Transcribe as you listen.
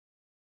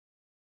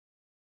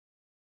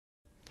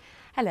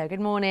Hello, good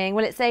morning.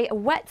 Well, it's a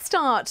wet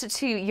start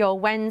to your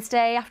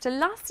Wednesday. After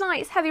last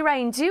night's heavy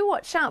rain, do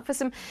watch out for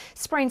some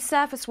spraying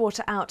surface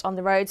water out on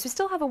the roads. We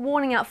still have a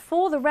warning out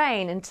for the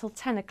rain until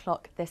 10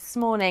 o'clock this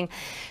morning.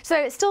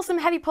 So still some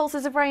heavy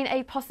pulses of rain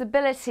a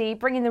possibility,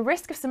 bringing the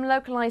risk of some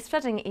localised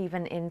flooding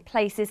even in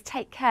places.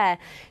 Take care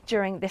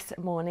during this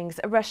morning's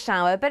rush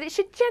hour, but it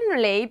should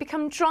generally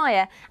become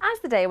drier as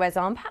the day wears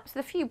on, perhaps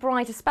with a few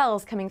brighter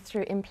spells coming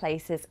through in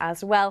places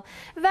as well.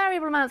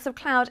 Variable amounts of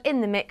cloud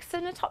in the mix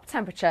and a top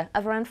temperature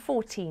of around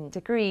 14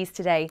 degrees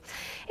today.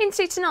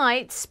 Into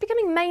tonight,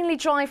 becoming mainly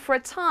dry for a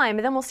time,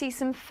 and then we'll see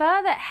some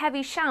further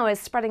heavy showers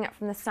spreading up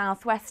from the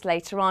southwest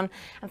later on,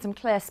 and some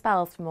clear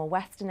spells for more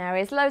western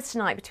areas. Lows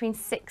tonight between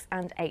 6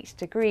 and 8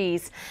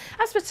 degrees.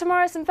 As for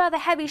tomorrow, some further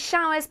heavy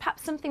showers,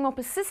 perhaps something more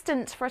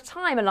persistent for a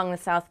time along the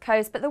south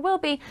coast, but there will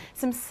be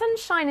some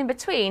sunshine in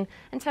between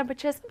and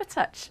temperatures up a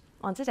touch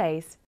on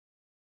today's.